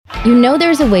You know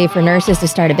there's a way for nurses to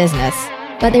start a business,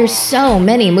 but there's so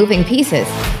many moving pieces.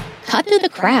 Cut through the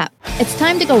crap. It's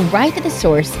time to go right to the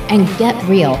source and get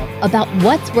real about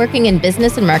what's working in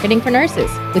business and marketing for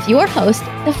nurses with your host,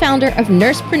 the founder of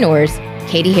Nursepreneurs,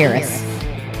 Katie Harris.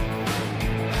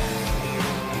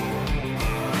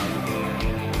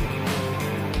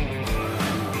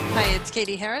 Hi, it's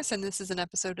Katie Harris, and this is an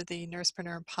episode of the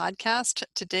Nursepreneur podcast.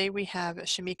 Today we have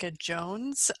Shamika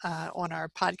Jones on our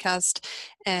podcast,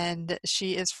 and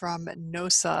she is from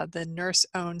NOSA, the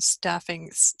Nurse-Owned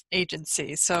Staffing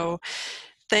Agency. So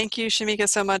thank you, Shamika,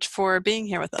 so much for being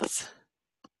here with us.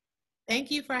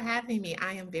 Thank you for having me.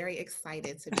 I am very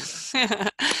excited to be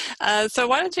here. So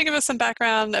why don't you give us some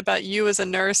background about you as a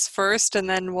nurse first, and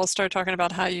then we'll start talking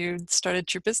about how you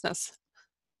started your business.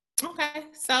 Okay,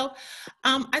 so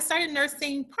I started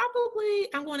nursing probably,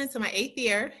 I'm going into my 8th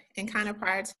year, and kind of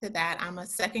prior to that, I'm a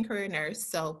second career nurse.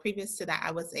 So previous to that, I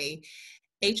was a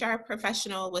HR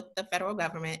professional with the federal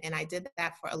government, and I did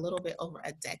that for a little bit over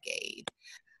a decade.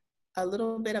 A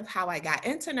little bit of how I got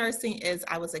into nursing is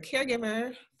I was a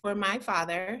caregiver for my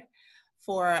father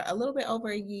for a little bit over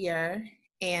a year,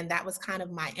 and that was kind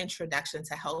of my introduction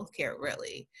to healthcare,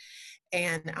 really.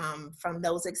 And from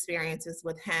those experiences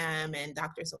with him and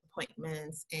doctor's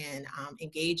appointments and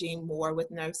engaging more with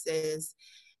nurses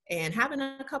and having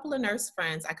a couple of nurse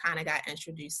friends, I kind of got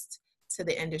introduced to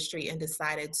the industry and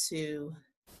decided to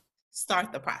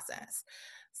start the process.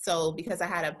 So because I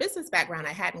had a business background,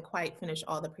 I hadn't quite finished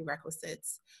all the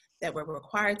prerequisites that were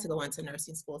required to go into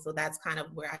nursing school. So that's kind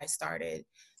of where I started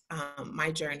my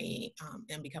journey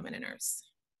in becoming a nurse.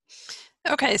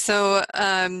 Okay, so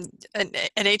an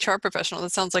HR professional,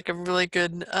 that sounds like a really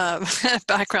good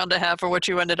background to have for what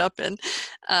you ended up in.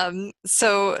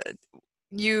 So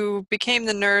you became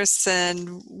the nurse,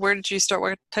 and where did you start?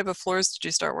 What type of floors did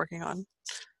you start working on?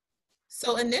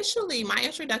 So initially, my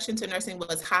introduction to nursing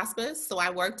was hospice. So I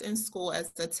worked in school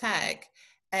as a tech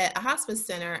at a hospice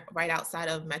center right outside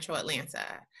of Metro Atlanta.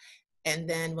 And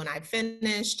then when I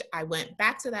finished, I went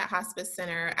back to that hospice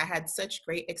center. I had such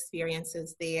great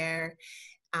experiences there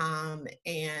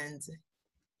and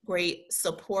great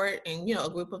support and, a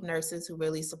group of nurses who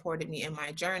really supported me in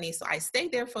my journey. So I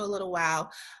stayed there for a little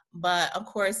while. But of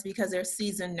course, because they're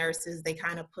seasoned nurses, they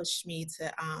kind of pushed me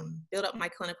to build up my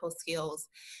clinical skills.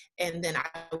 And then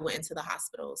I went into the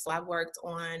hospital. So I worked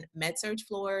on med-surg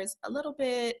floors a little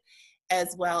bit,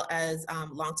 as well as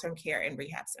long-term care and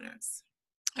rehab centers.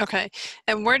 Okay.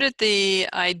 And where did the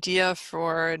idea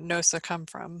for NOSA come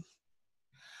from?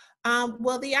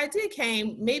 Well, the idea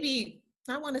came maybe,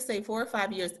 I want to say 4 or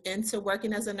 5 years into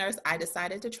working as a nurse. I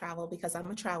decided to travel because I'm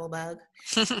a travel bug.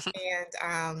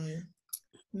 And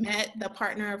met the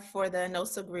partner for the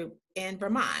NOSA group in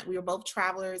Vermont. We were both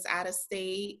travelers out of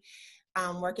state,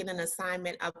 working an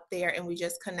assignment up there, and we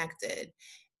just connected.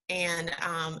 And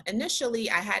initially,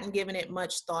 I hadn't given it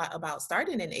much thought about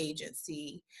starting an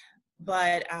agency,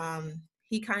 but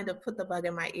he kind of put the bug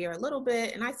in my ear a little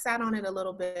bit, and I sat on it a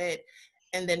little bit,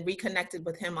 and then reconnected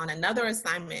with him on another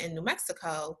assignment in New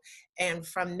Mexico. And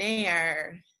from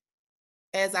there,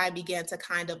 as I began to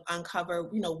kind of uncover,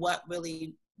 what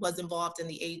really was involved in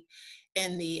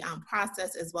the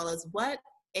process, as well as what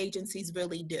agencies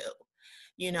really do,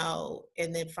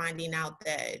 and then finding out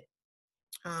that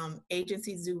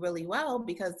agencies do really well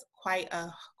because quite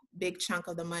a big chunk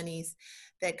of the monies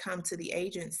that come to the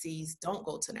agencies don't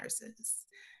go to nurses.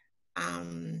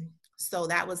 So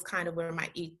that was kind of where my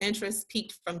interest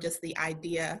peaked from just the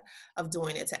idea of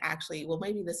doing it to actually, well,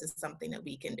 maybe this is something that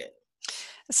we can do.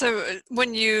 So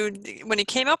when you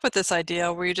came up with this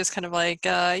idea, were you just kind of like,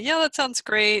 yeah, that sounds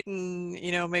great, and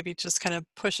maybe just kind of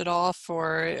push it off,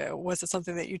 or was it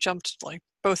something that you jumped like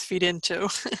both feet into?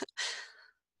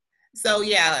 So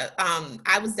yeah,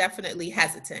 I was definitely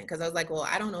hesitant because I was like, well,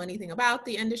 I don't know anything about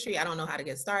the industry. I don't know how to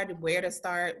get started, where to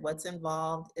start, what's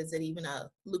involved. Is it even a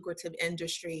lucrative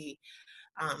industry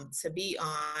to be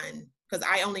on? Because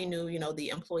I only knew, the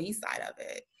employee side of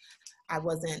it. I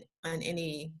wasn't in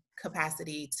any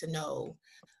capacity to know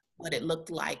what it looked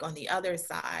like on the other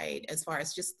side, as far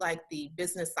as just like the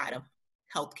business side of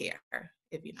healthcare,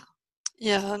 if you know.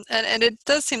 Yeah, and it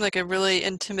does seem like a really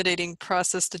intimidating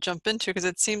process to jump into, because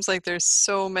it seems like there's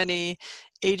so many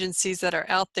agencies that are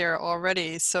out there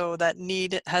already, so that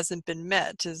need hasn't been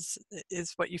met, is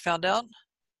what you found out?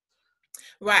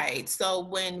 Right. So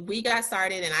when we got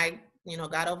started and I,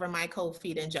 got over my cold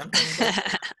feet and jumped in,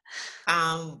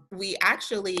 we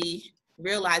actually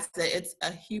realized that it's a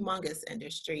humongous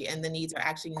industry and the needs are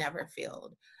actually never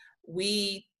filled.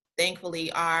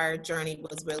 Thankfully, our journey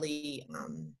was really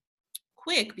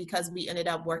quick because we ended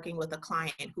up working with a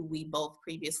client who we both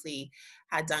previously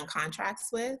had done contracts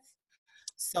with.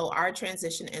 So our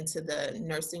transition into the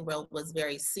nursing world was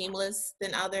very seamless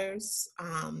than others.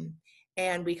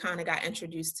 And we kind of got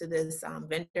introduced to this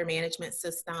vendor management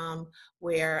system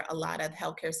where a lot of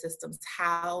healthcare systems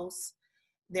house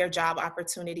their job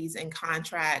opportunities and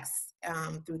contracts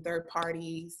through third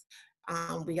parties.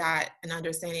 We got an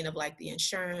understanding of like the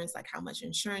insurance, like how much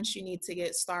insurance you need to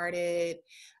get started,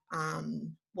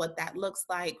 what that looks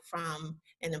like from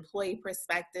an employee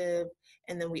perspective.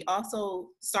 And then we also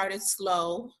started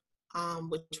slow,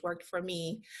 which worked for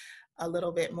me a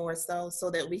little bit more so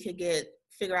that we could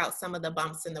figure out some of the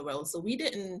bumps in the road. So we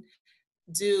didn't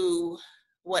do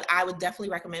what I would definitely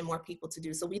recommend more people to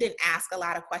do. So we didn't ask a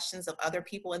lot of questions of other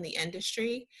people in the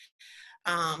industry,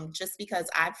 just because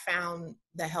I've found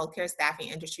the healthcare staffing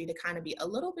industry to kind of be a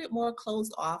little bit more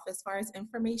closed off as far as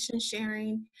information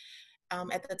sharing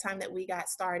at the time that we got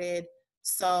started.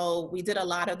 So we did a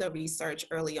lot of the research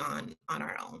early on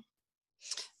our own.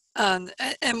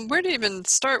 And where do you even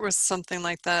start with something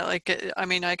like that? Like, I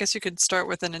mean, I guess you could start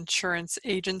with an insurance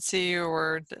agency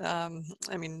or,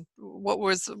 I mean, what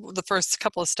was the first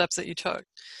couple of steps that you took?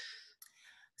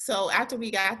 So after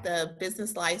we got the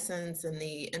business license and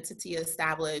the entity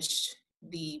established,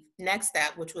 the next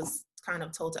step, which was kind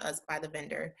of told to us by the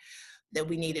vendor that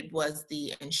we needed, was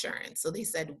the insurance. So they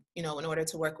said, in order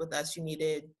to work with us, you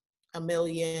needed $1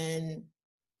 million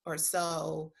or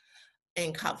so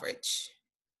in coverage.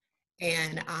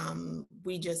 And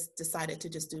we just decided to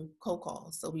just do cold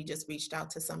calls. So we just reached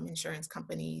out to some insurance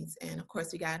companies. And of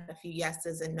course, we got a few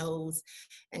yeses and nos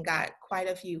and got quite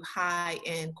a few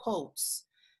high-end quotes.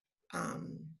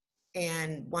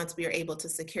 And once we were able to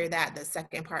secure that, the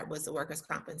second part was the workers'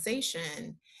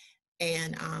 compensation.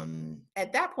 And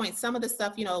at that point, some of the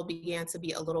stuff, began to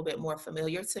be a little bit more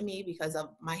familiar to me because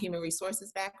of my human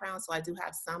resources background. So I do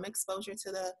have some exposure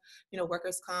to the,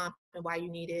 workers' comp and why you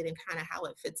need it and kind of how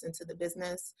it fits into the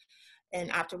business. And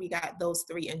after we got those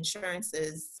 3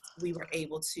 insurances, we were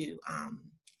able to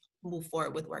move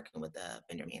forward with working with the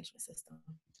vendor management system.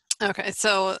 Okay,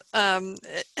 so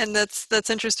and that's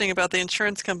interesting about the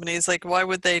insurance companies. Like, why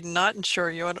would they not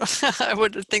insure you? I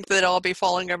would think they'd all be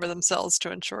falling over themselves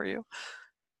to insure you.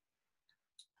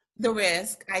 The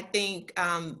risk, I think,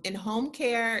 in home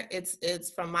care, it's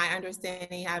from my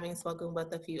understanding, having spoken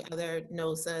with a few other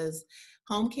NOSAs,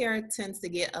 home care tends to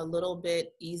get a little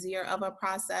bit easier of a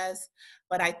process.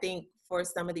 But I think for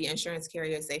some of the insurance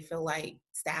carriers, they feel like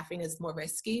staffing is more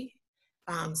risky.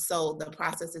 So the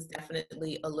process is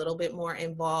definitely a little bit more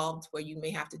involved where you may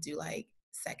have to do like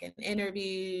second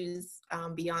interviews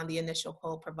beyond the initial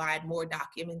quote, provide more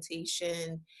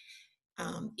documentation,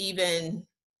 even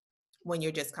when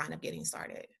you're just kind of getting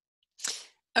started.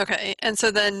 Okay, and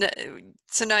so then,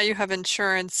 so now you have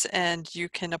insurance and you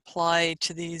can apply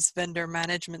to these vendor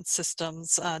management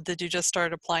systems. Did you just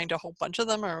start applying to a whole bunch of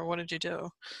them, or what did you do?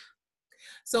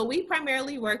 So we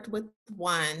primarily worked with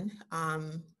one.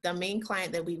 The main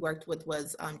client that we worked with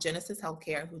was Genesis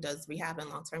Healthcare, who does rehab and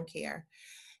long-term care.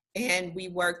 And we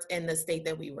worked in the state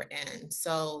that we were in.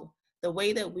 So the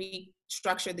way that we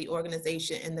structured the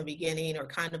organization in the beginning, or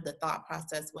kind of the thought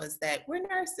process, was that we're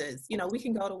nurses, we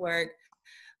can go to work,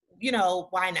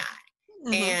 why not?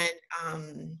 Mm-hmm.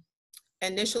 And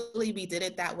initially we did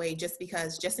it that way just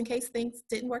in case things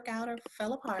didn't work out or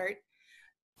fell apart,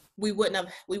 we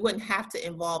wouldn't have to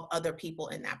involve other people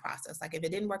in that process. Like if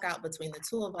it didn't work out between the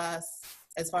 2 of us,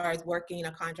 as far as working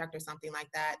a contract or something like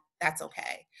that, that's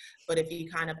okay. But if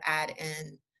you kind of add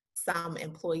in some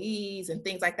employees and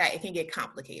things like that, it can get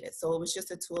complicated. So it was just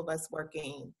the 2 of us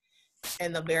working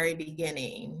in the very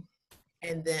beginning.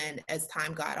 And then as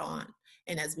time got on,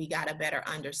 and as we got a better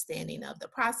understanding of the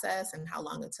process and how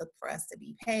long it took for us to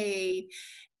be paid,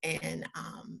 and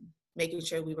making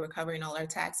sure we were covering all our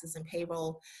taxes and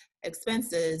payroll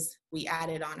expenses, we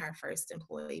added on our first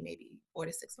employee maybe 4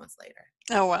 to 6 months later.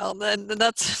 Oh, well,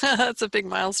 that's that's a big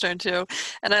milestone too,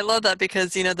 and I love that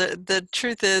because the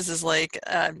truth is like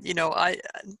I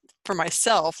for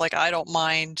myself, like I don't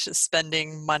mind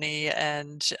spending money,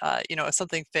 and if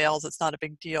something fails, it's not a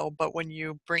big deal. But when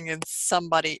you bring in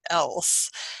somebody else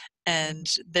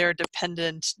and they're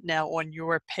dependent now on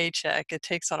your paycheck, it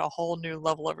takes on a whole new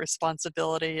level of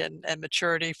responsibility and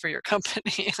maturity for your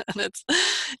company. And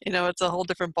it's a whole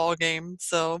different ball game.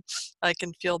 So I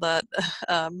can feel that.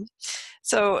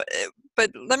 But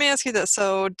let me ask you this.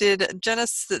 So did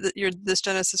this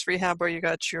Genesis Rehab where you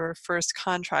got your first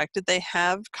contract, did they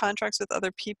have contracts with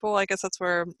other people? I guess that's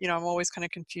where, I'm always kind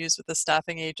of confused with the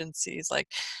staffing agencies. Like,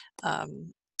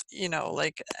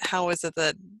 like how is it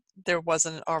that there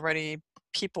wasn't already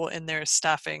people in there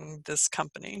staffing this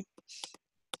company?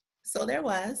 So there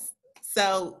was.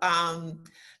 So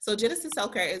Genesis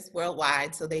Healthcare is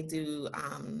worldwide. So they do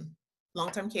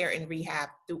long-term care and rehab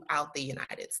throughout the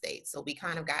United States. So we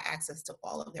kind of got access to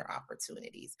all of their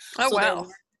opportunities. Oh, So there wow.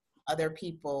 were other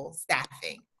people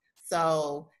staffing.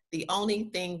 So the only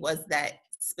thing was that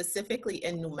specifically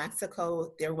in New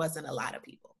Mexico, there wasn't a lot of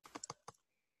people.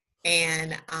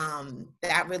 And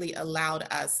that really allowed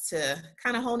us to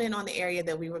kind of hone in on the area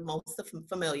that we were most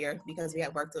familiar, because we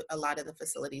had worked with a lot of the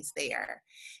facilities there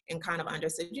and kind of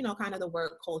understood, kind of the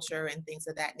work culture and things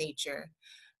of that nature.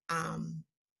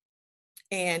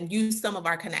 And used some of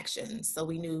our connections. So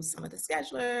we knew some of the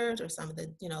schedulers or some of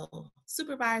the,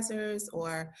 supervisors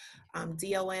or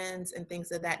DONs and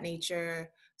things of that nature.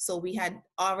 So we had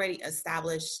already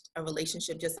established a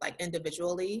relationship just like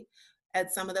individually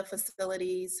at some of the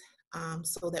facilities,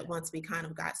 so that once we kind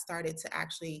of got started to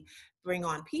actually bring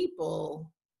on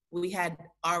people, we had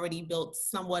already built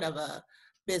somewhat of a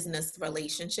business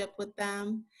relationship with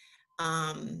them.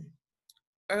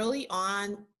 Early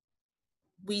on,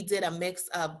 we did a mix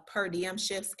of per diem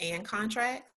shifts and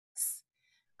contracts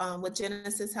with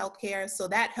Genesis Healthcare. So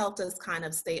that helped us kind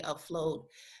of stay afloat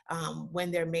when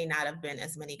there may not have been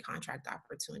as many contract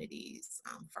opportunities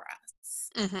for us.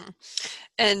 Mm-hmm.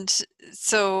 And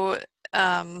so,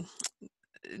 and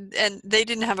they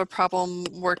didn't have a problem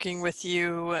working with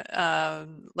you,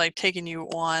 like taking you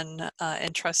on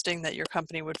and trusting that your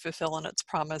company would fulfill on its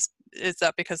promise. Is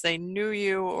that because they knew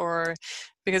you, or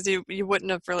because you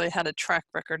wouldn't have really had a track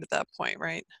record at that point,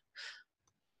 right?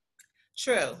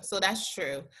 True. So that's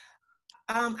true.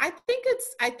 I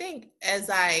think as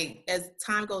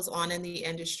time goes on in the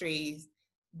industry,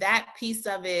 that piece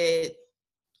of it,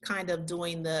 kind of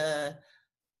doing a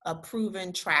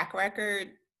proven track record,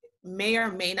 may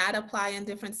or may not apply in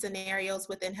different scenarios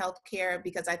within healthcare,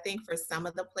 because I think for some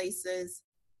of the places,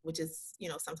 which is,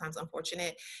 sometimes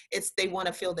unfortunate, it's they want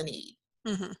to fill the need.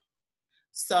 Mm-hmm.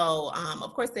 So,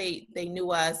 of course, they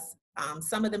knew us.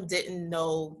 Some of them didn't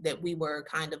know that we were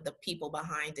kind of the people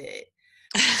behind it.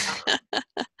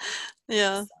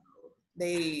 Yeah. So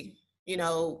they,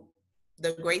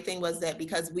 the great thing was that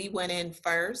because we went in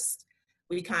first,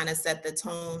 we kind of set the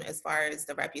tone as far as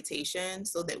the reputation,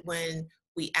 so that when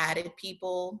we added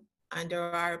people under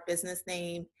our business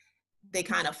name, they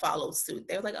kind of followed suit.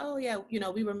 They were like, oh yeah,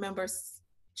 we remember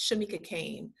Shamika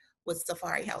came with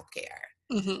Safari Healthcare,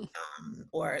 Mm-hmm.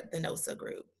 or the NOSA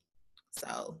group.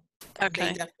 So they Okay.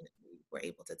 definitely were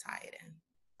able to tie it in.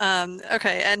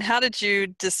 Okay, and how did you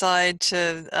decide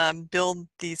to build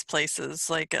these places?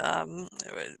 Like,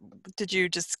 did you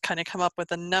just kind of come up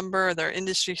with a number? Are there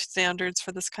industry standards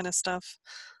for this kind of stuff?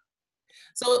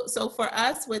 So for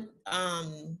us with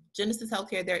Genesis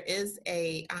Healthcare, there is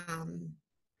a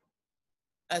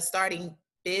starting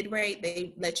bid rate.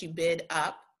 They let you bid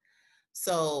up.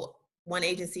 So one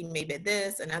agency may bid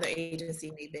this, another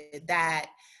agency may bid that.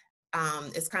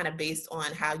 It's kind of based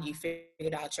on how you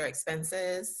figured out your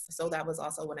expenses. So that was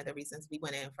also one of the reasons we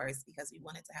went in first, because we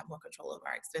wanted to have more control of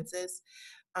our expenses.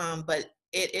 But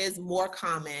it is more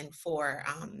common for,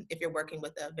 if you're working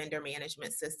with a vendor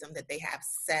management system, that they have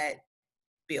set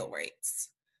bill rates.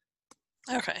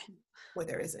 Okay. Where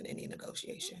there isn't any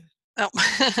negotiation. Oh,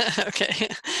 okay.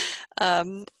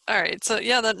 All right. So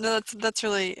yeah, that's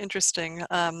really interesting.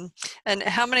 And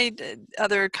how many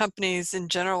other companies in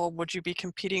general would you be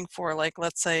competing for? Like,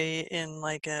 let's say in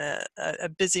like a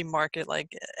busy market like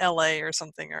LA or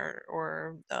something,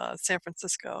 or San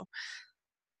Francisco.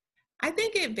 I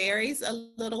think it varies a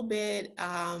little bit.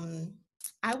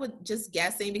 I would just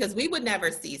guessing, because we would never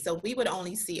see, so we would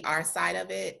only see our side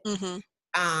of it.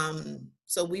 Mm-hmm.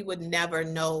 So we would never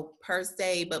know per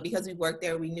se, but because we worked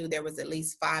there, we knew there was at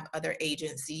least 5 other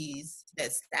agencies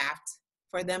that staffed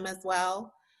for them as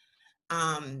well.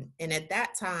 And at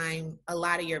that time, a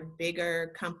lot of your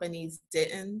bigger companies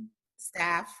didn't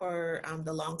staff for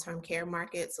the long-term care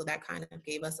market. So that kind of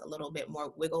gave us a little bit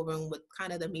more wiggle room with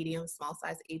kind of the medium, small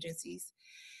size agencies.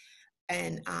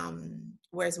 And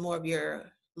whereas more of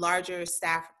your larger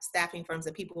staffing firms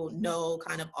that people know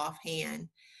kind of offhand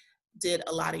did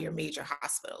a lot of your major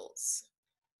hospitals.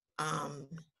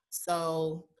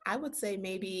 So I would say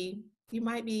maybe you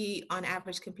might be on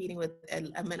average competing with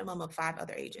a minimum of 5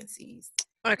 other agencies.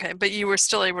 Okay, but you were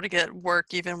still able to get work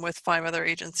even with 5 other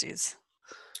agencies.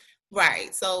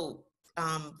 Right. So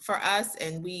for us,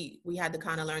 and we had to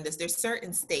kind of learn this, there's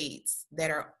certain states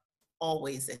that are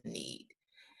always in need.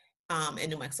 And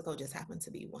New Mexico just happened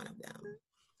to be one of them.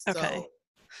 Okay. So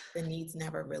the needs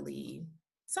never really,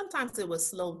 sometimes it was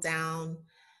slowed down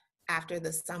after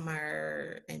the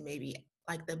summer and maybe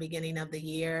like the beginning of the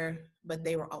year, but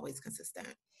they were always consistent.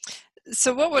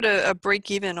 So what would a break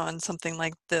even on something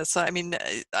like this? I mean,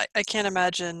 I can't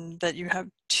imagine that you have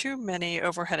too many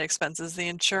overhead expenses, the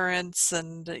insurance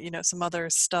and, some other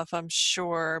stuff, I'm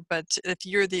sure. But if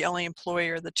you're the only employee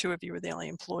or the two of you are the only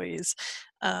employees,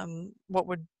 what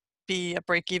would be a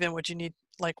break even? Would you need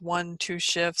like 1-2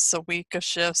 shifts a week of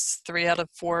shifts, 3 out of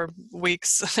 4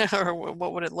 weeks, or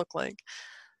what would it look like?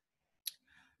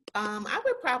 I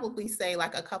would probably say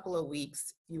like a couple of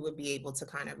weeks, you would be able to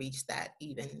kind of reach that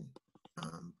even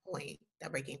point,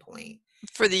 that breaking point.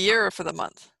 For the year or for the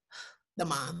month? The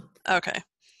month. Okay.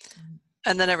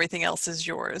 And then everything else is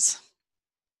yours.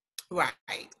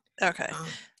 Right. Okay.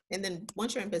 And then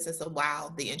once you're in business a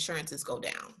while, the insurances go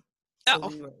down. So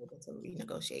we were able to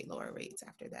renegotiate lower rates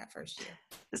after that first year.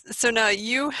 So now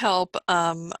you help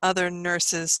other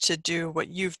nurses to do what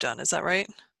you've done. Is that right?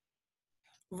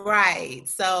 Right.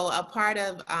 So a part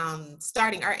of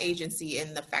starting our agency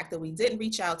and the fact that we didn't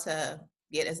reach out to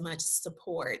get as much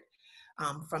support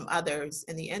from others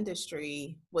in the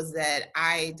industry was that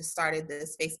I started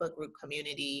this Facebook group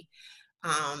community,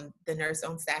 the Nurse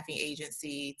Owned Staffing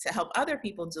Agency, to help other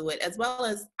people do it, as well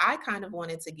as I kind of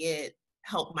wanted to get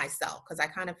help myself, because I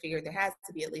kind of figured there has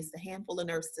to be at least a handful of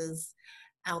nurses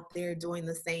out there doing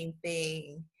the same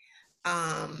thing.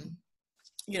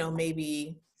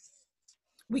 Maybe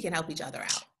we can help each other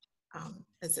out,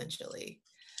 essentially.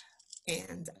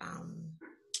 And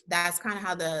that's kind of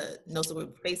how the NOSA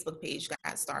Group Facebook page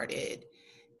got started.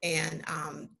 And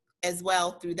as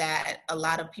well, through that, a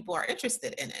lot of people are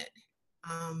interested in it.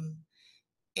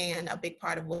 And a big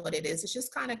part of what it is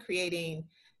just kind of creating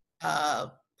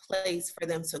a place for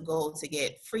them to go to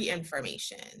get free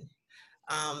information.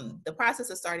 The process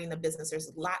of starting the business,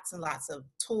 there's lots and lots of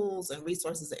tools and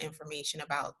resources and information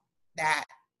about that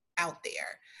out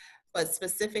there. But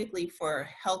specifically for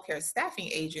healthcare staffing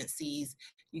agencies,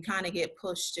 you kind of get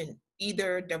pushed in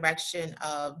either direction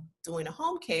of doing a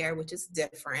home care, which is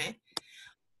different,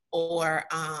 or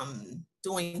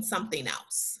doing something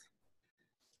else.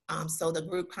 So the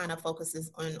group kind of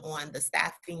focuses on the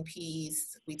staffing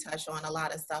piece. We touch on a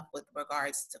lot of stuff with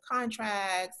regards to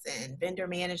contracts and vendor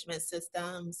management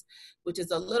systems, which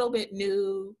is a little bit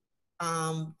new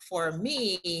for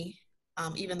me,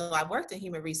 even though I worked in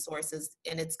human resources,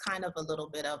 and it's kind of a little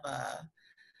bit of a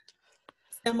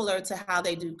similar to how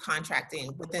they do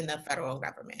contracting within the federal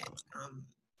government,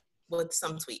 with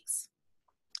some tweaks.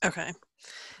 Okay.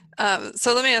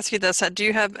 So let me ask you this. Do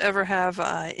you ever have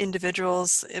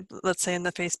individuals, let's say in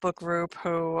the Facebook group,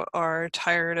 who are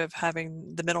tired of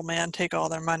having the middleman take all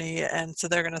their money, and so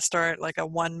they're going to start like a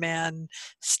one-man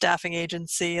staffing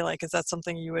agency? Like, is that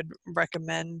something you would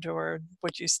recommend, or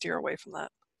would you steer away from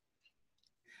that?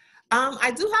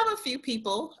 I do have a few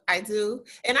people. I do.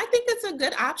 And I think it's a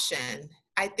good option.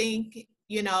 I think,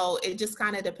 it just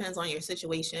kind of depends on your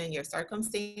situation, your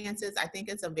circumstances. I think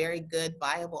it's a very good,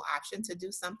 viable option to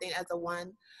do something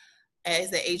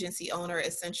as an agency owner,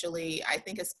 essentially. I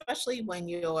think especially when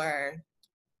you're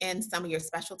in some of your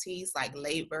specialties like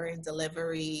labor and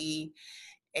delivery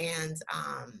and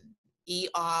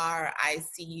ER,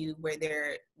 ICU, where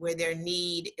their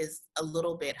need is a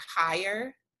little bit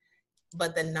higher,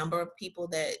 but the number of people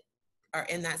that are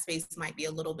in that space might be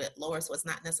a little bit lower. So it's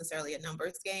not necessarily a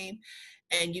numbers game.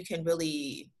 And you can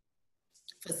really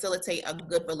facilitate a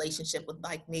good relationship with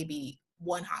like maybe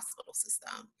one hospital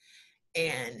system.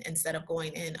 And instead of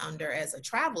going in under as a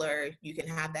traveler, you can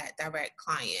have that direct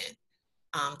client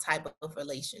type of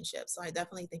relationship. So I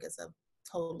definitely think it's a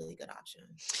totally good option.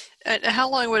 And how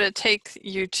long would it take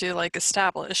you to like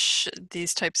establish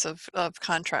these types of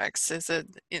contracts? Is it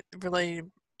really,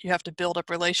 you have to build up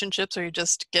relationships, or you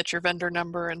just get your vendor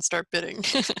number and start bidding?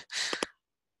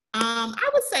 I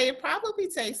would say it probably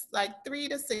takes like 3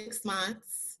 to 6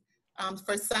 months.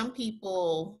 For some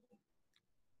people,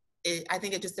 I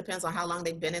think it just depends on how long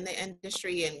they've been in the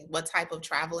industry and what type of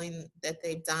traveling that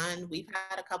they've done. We've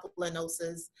had a couple of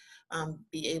NOSAs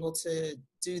be able to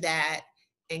do that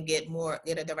and get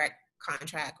a direct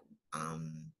contract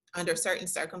under certain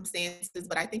circumstances,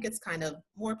 but I think it's kind of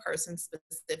more person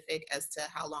specific as to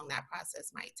how long that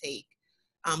process might take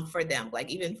for them. Like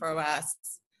even for us,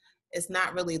 it's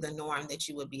not really the norm that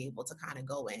you would be able to kind of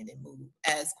go in and move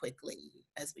as quickly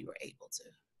as we were able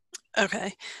to.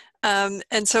 Okay.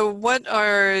 And so what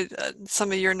are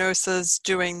some of your NOSAs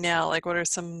doing now? Like what are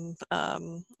some,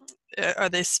 are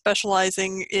they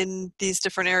specializing in these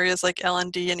different areas like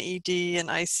L&D and ED and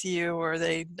ICU, or are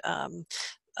they,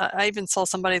 I even saw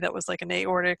somebody that was like an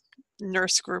aortic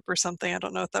nurse group or something. I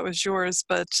don't know if that was yours,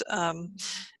 but,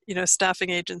 staffing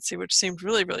agency, which seemed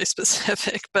really, really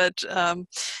specific. But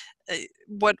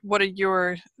what are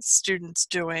your students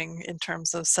doing in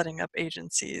terms of setting up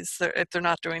agencies if they're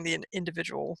not doing the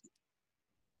individual?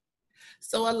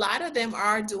 So a lot of them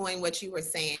are doing what you were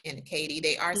saying, Katie.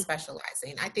 They are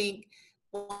specializing. I think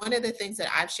one of the things that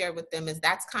I've shared with them is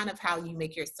that's kind of how you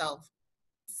make yourself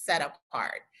set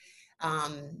apart.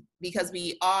 Because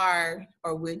we are,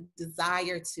 or we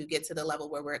desire to get to the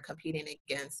level where we're competing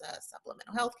against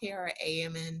supplemental healthcare, or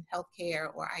AMN healthcare,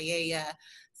 or IAEA,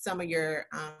 some of your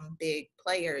big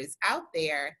players out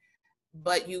there.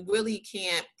 But you really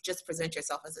can't just present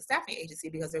yourself as a staffing agency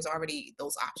because there's already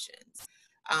those options.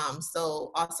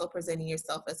 So also presenting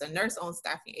yourself as a nurse-owned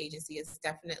staffing agency is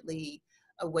definitely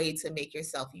a way to make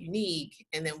yourself unique.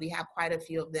 And then we have quite a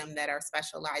few of them that are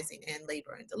specializing in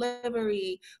labor and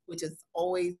delivery, which is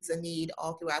always a need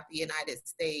all throughout the United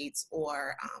States,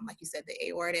 or like you said, the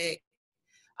aortic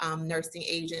nursing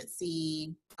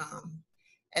agency,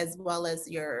 as well as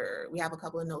we have a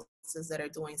couple of nurses that are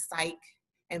doing psych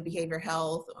and behavior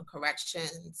health and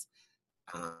corrections.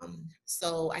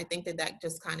 So I think that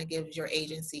just kind of gives your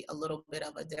agency a little bit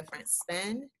of a different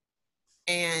spin.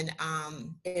 And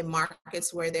in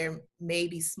markets where there may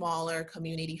be smaller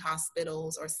community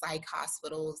hospitals or psych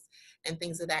hospitals and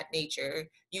things of that nature,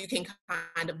 you can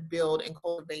kind of build and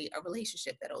cultivate a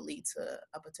relationship that'll lead to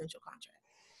a potential contract.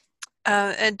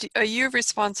 And are you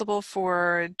responsible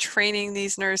for training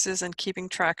these nurses and keeping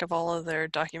track of all of their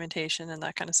documentation and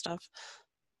that kind of stuff?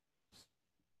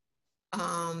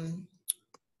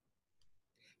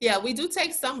 Yeah, we do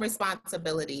take some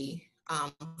responsibility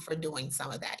for doing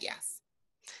some of that, yes.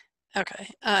 Okay.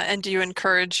 And do you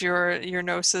encourage your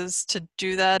nurses to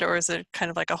do that, or is it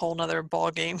kind of like a whole nother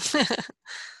ball game?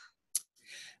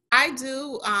 I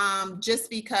do, just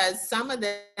because some of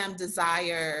them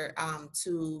desire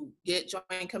to get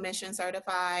Joint Commission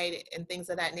certified and things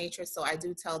of that nature. So I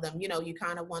do tell them, you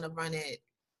kind of want to run it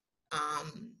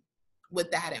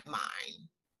with that in mind.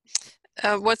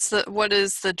 What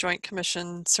is the Joint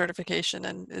Commission certification,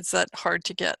 and is that hard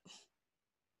to get?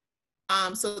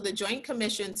 So the Joint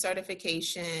Commission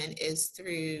certification is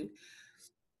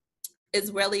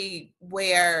really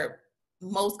where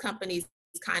most companies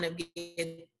kind of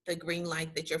get the green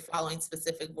light that you're following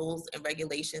specific rules and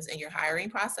regulations in your hiring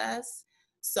process.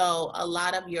 So a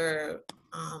lot of your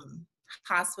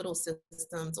hospital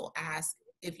systems will ask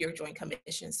if you're Joint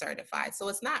Commission certified. So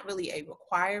it's not really a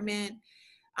requirement.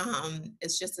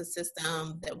 It's just a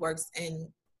system that works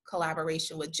in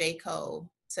collaboration with JCAHO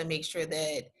to make sure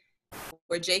that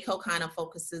where JCAHO kind of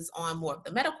focuses on more of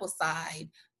the medical side,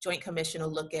 Joint Commission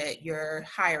will look at your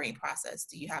hiring process.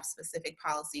 Do you have specific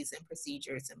policies and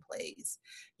procedures in place?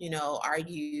 Are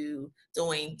you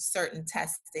doing certain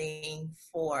testing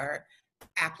for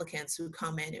applicants who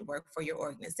come in and work for your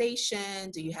organization?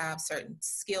 Do you have certain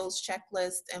skills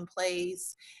checklists in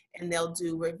place? And they'll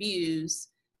do reviews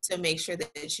to make sure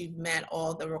that you've met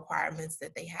all the requirements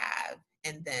that they have.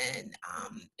 And then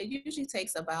it usually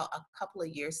takes about a couple of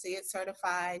years to get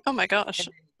certified. Oh my gosh.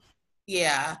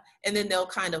 Yeah. And then they'll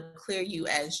kind of clear you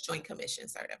as Joint Commission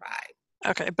certified.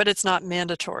 Okay, but it's not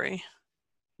mandatory.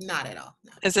 Not at all.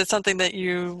 No. Is it something that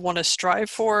you want to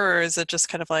strive for, or is it just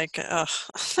kind of like,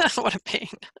 what a pain?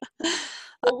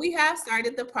 Well, we have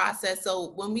started the process.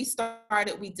 So when we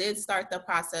started, we did start the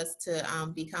process to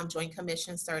become Joint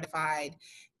Commission certified,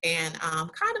 and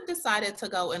kind of decided to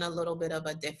go in a little bit of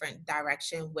a different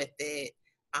direction with it.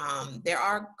 There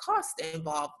are costs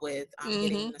involved with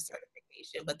getting the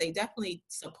certification, but they definitely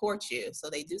support you.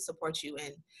 So they do support you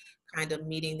in kind of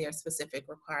meeting their specific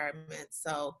requirements.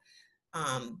 So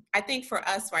I think for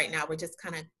us right now, we're just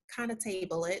kind of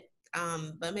table it,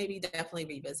 but maybe definitely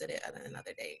revisit it at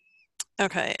another date.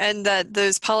 Okay, and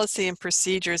those policy and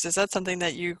procedures, is that something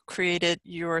that you created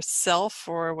yourself,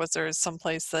 or was there some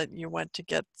place that you went to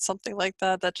get something like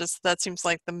that? That seems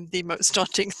like the most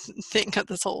daunting thing of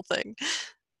this whole thing.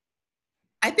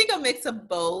 I think a mix of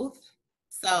both.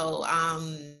 So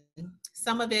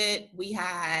some of it we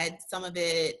had, some of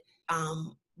it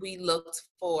we looked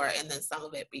for, and then some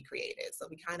of it we created. So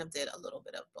we kind of did a little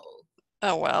bit of both.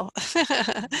 Oh, well.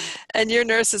 And your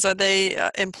nurses, are they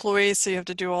employees, so you have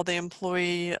to do all the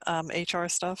employee HR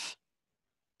stuff?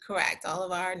 Correct. All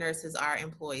of our nurses are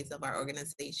employees of our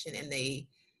organization, and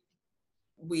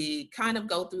we kind of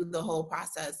go through the whole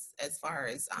process as far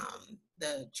as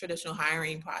the traditional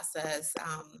hiring process.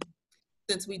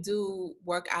 Since we do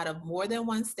work out of more than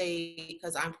one state,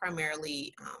 because I'm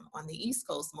primarily on the East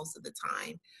Coast most of the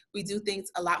time, we do things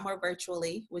a lot more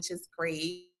virtually, which is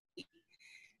great.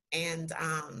 And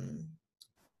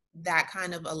that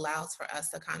kind of allows for us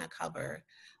to kind of cover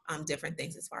different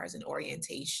things as far as an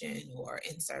orientation or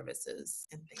in services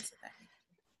and things of that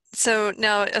nature. So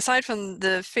now, aside from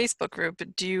the Facebook group,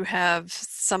 do you have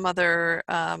some other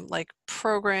like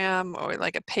program or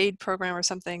like a paid program or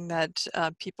something that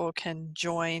people can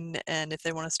join, and if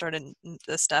they want to start a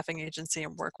staffing agency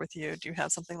and work with you, do you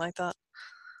have something like that?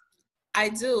 I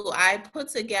do. I put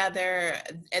together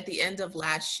at the end of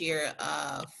last year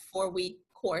a 4-week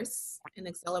course, an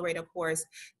accelerator course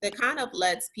that kind of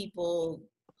lets people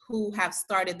who have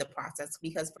started the process,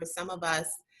 because for some of us,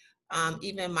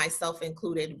 even myself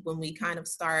included, when we kind of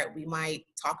start, we might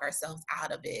talk ourselves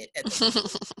out of it at the point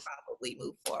we probably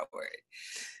move forward.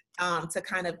 To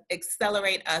kind of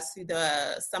accelerate us through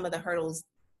some of the hurdles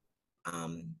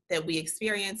that we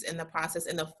experience in the process.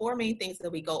 And the 4 main things that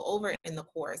we go over in the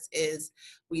course is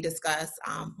we discuss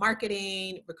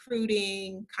marketing,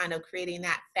 recruiting, kind of creating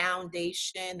that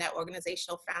foundation, that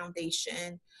organizational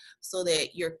foundation, so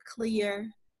that you're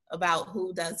clear about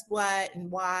who does what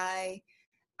and why.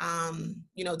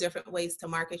 Different ways to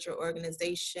market your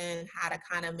organization, how to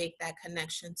kind of make that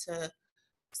connection to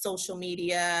social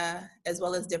media, as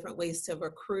well as different ways to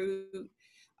recruit,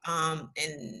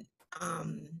 and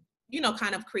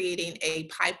kind of creating a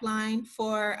pipeline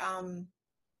for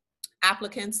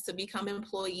applicants to become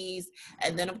employees.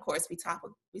 And then, of course, we talk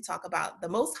about the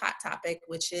most hot topic,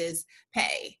 which is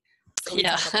pay. So we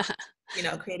Yeah. talk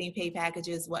about creating pay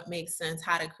packages, what makes sense,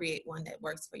 how to create one that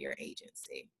works for your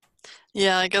agency.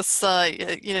 Yeah, I guess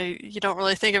you don't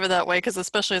really think of it that way, because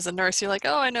especially as a nurse, you're like,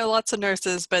 oh, I know lots of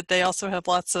nurses, but they also have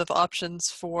lots of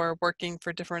options for working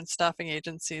for different staffing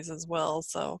agencies as well.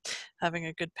 So having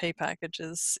a good pay package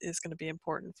is going to be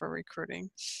important for recruiting.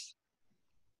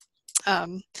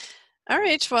 All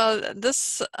right. Well,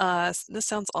 this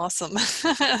sounds awesome.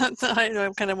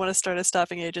 I kind of want to start a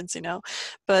staffing agency now,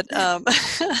 but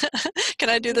can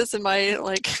I do this in my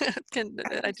can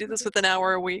I do this with an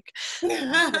hour a week?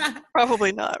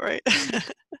 Probably not, right?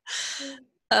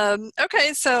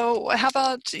 Okay, so how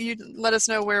about you let us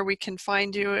know where we can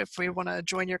find you if we want to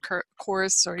join your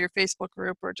course or your Facebook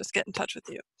group, or just get in touch with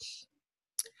you.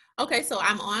 Okay, so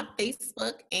I'm on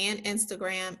Facebook and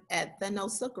Instagram at the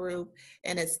NOSA Group,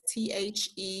 and it's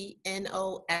THENOSAGRP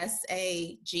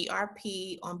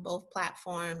on both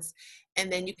platforms.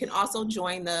 And then you can also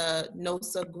join the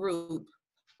NOSA Group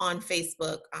on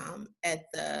Facebook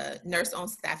at the Nurse Owned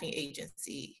Staffing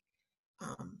Agency.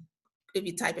 If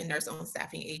you type in Nurse Owned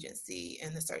Staffing Agency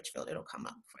in the search field, it'll come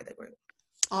up for the group.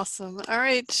 Awesome. All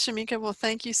right, Shamika, well,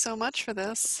 thank you so much for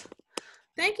this.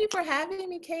 Thank you for having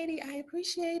me, Katie. I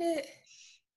appreciate it.